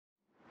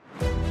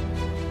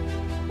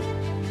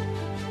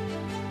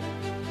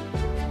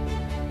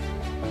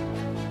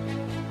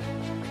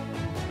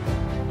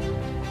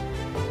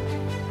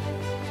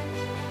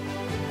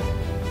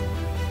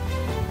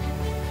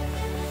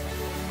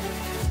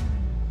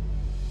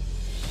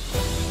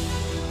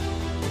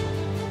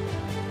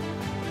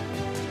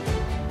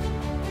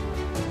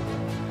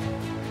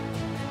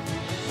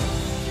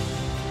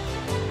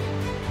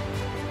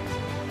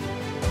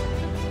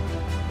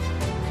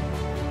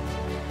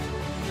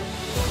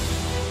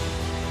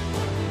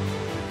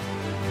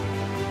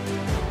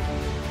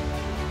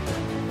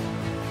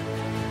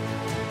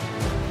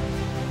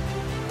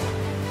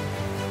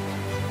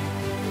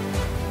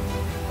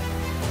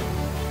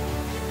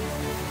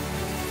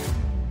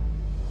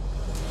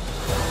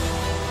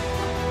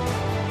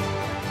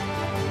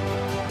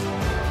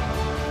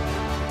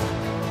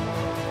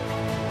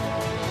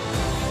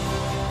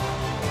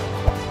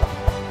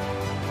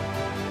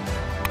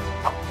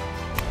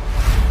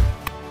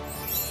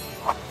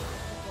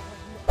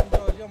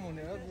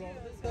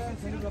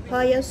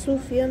Hagia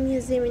Sophia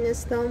Museum in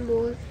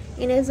Istanbul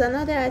is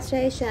another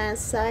attraction and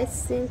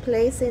sightseeing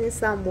place in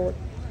Istanbul.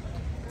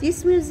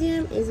 This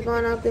museum is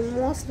one of the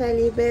most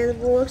valuable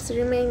works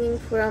remaining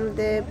from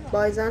the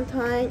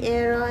Byzantine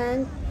era,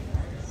 and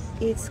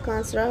its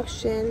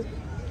construction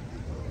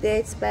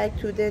dates back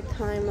to the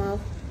time of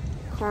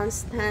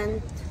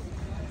Constantine.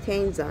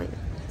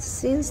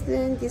 Since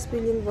then, this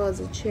building was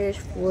a church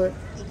for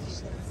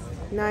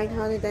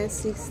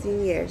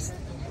 916 years.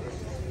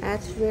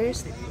 At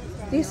first,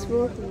 this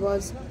work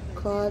was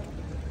called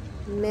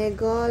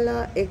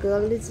Megala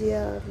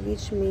Ecclesia,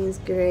 which means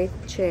great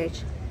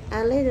church,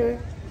 and later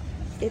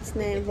its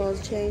name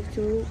was changed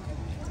to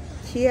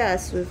Hagia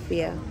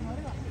Sophia,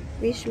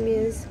 which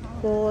means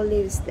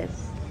holy wisdom.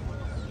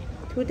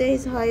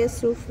 Today's Hagia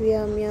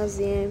Sophia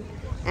Museum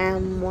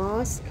and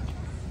Mosque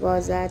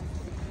was at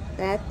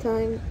that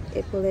time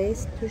a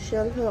place to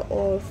shelter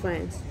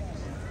orphans,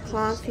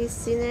 confess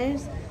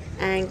sinners,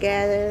 and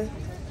gather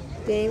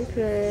them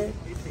prayer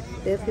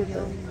the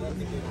people.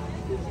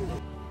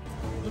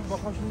 Dur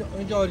bakalım şimdi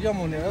önce arayacağım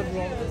onu ya.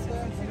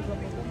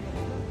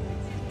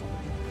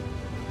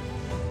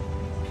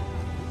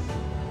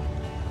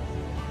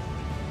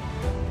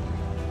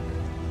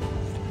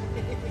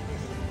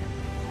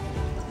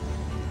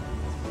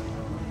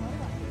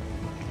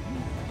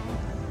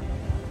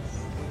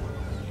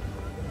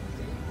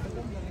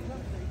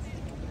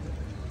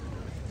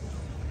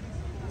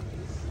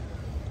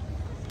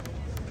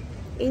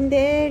 In the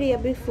area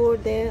before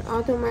the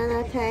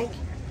Ottoman attack,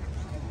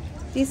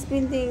 this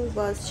building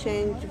was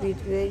changed with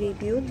very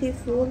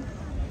beautiful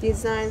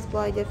designs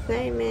by the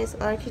famous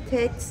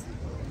architects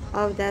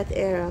of that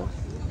era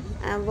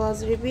and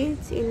was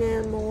rebuilt in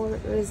a more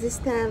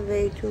resistant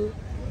way to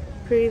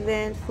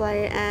prevent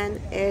fire and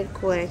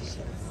earthquake.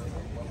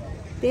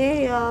 The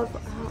area of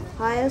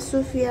Hagia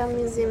Sophia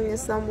Museum in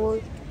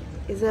Istanbul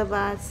is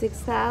about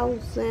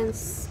 6,000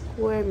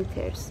 square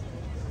meters.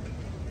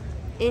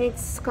 In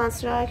its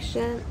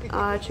construction,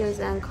 arches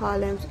and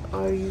columns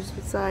are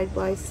used side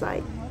by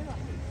side,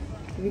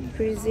 with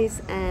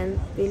precision and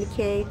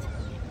delicate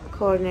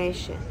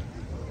coordination.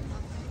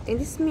 In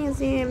this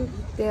museum,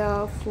 there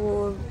are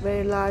 4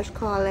 very large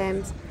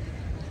columns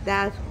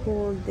that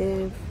hold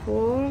the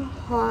 4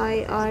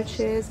 high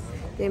arches.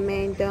 The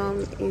main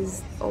dome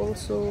is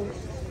also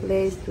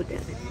placed to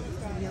them.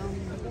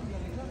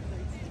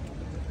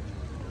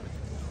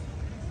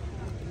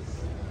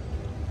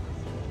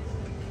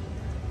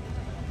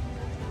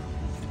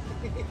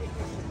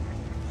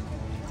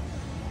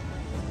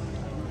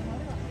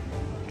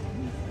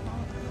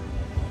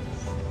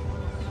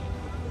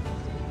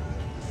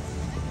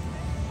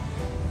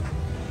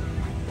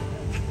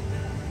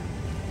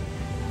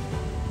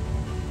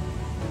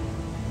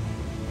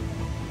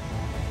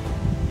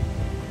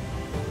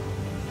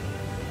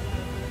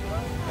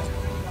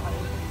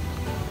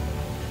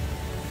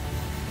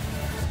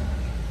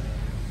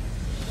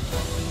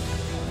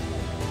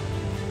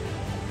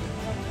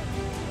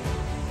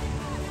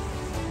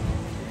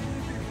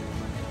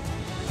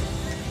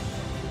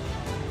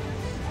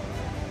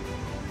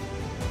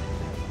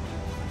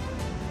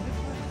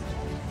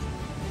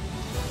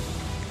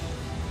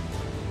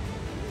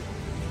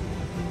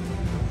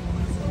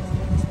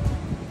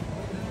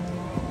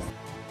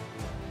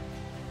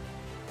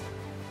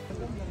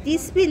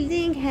 This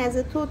building has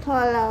a total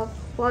of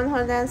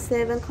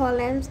 107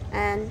 columns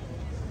and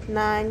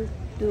 9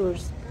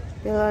 doors,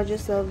 the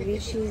largest of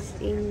which is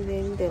in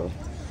the middle.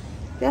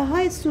 The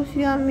Hagia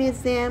Sophia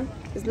Museum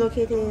is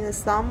located in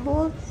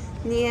Istanbul,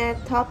 near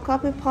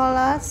Topkapi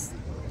Palace,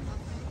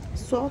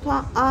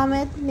 Sultan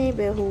Muhammad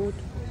neighborhood.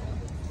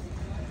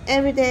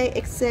 Every day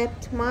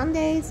except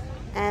Mondays,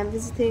 and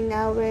visiting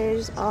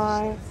hours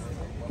are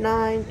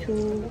 9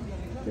 to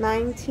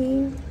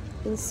 19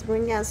 in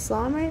spring and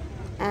summer,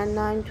 and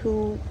 9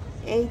 to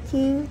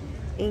 18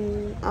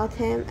 in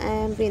autumn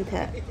and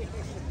winter.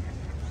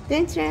 The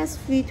entrance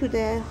fee to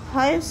the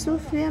Hagia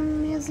Sophia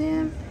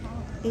Museum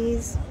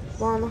is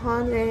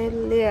 100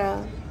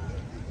 lira.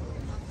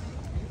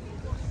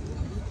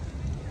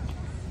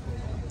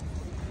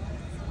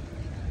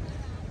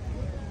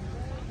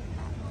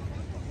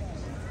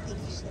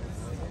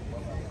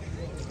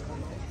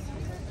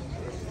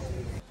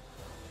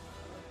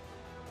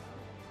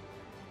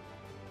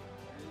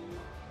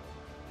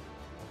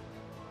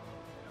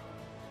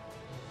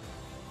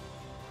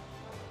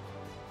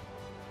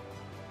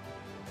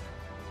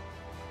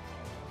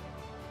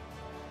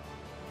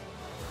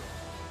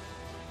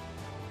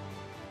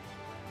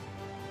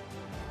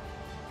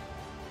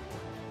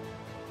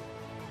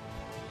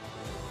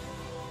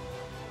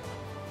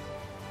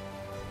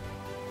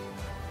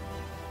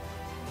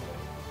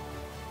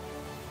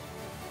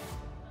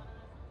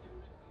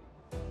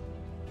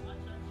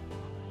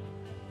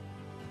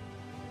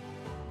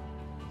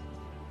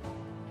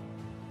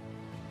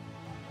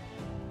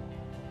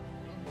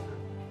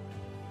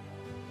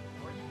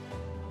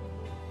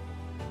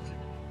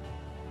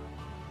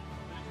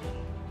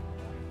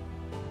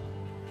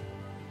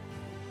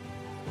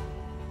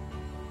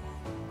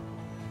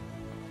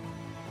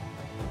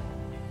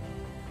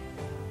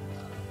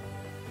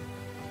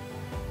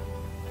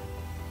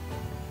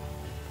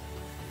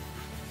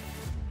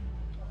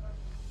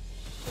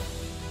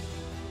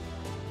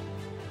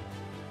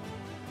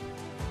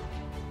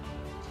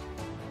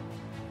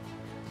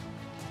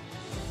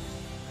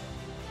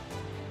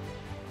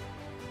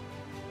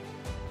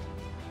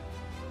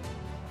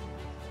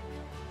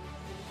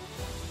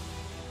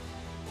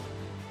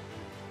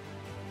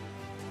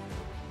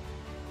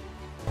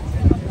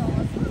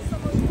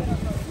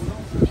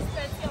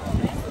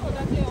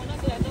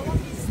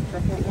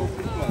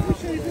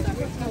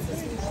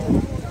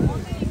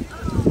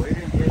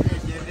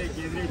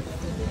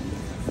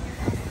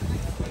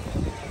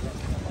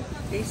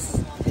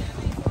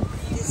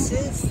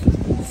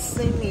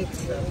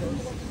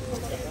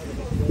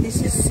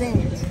 This is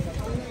Saint.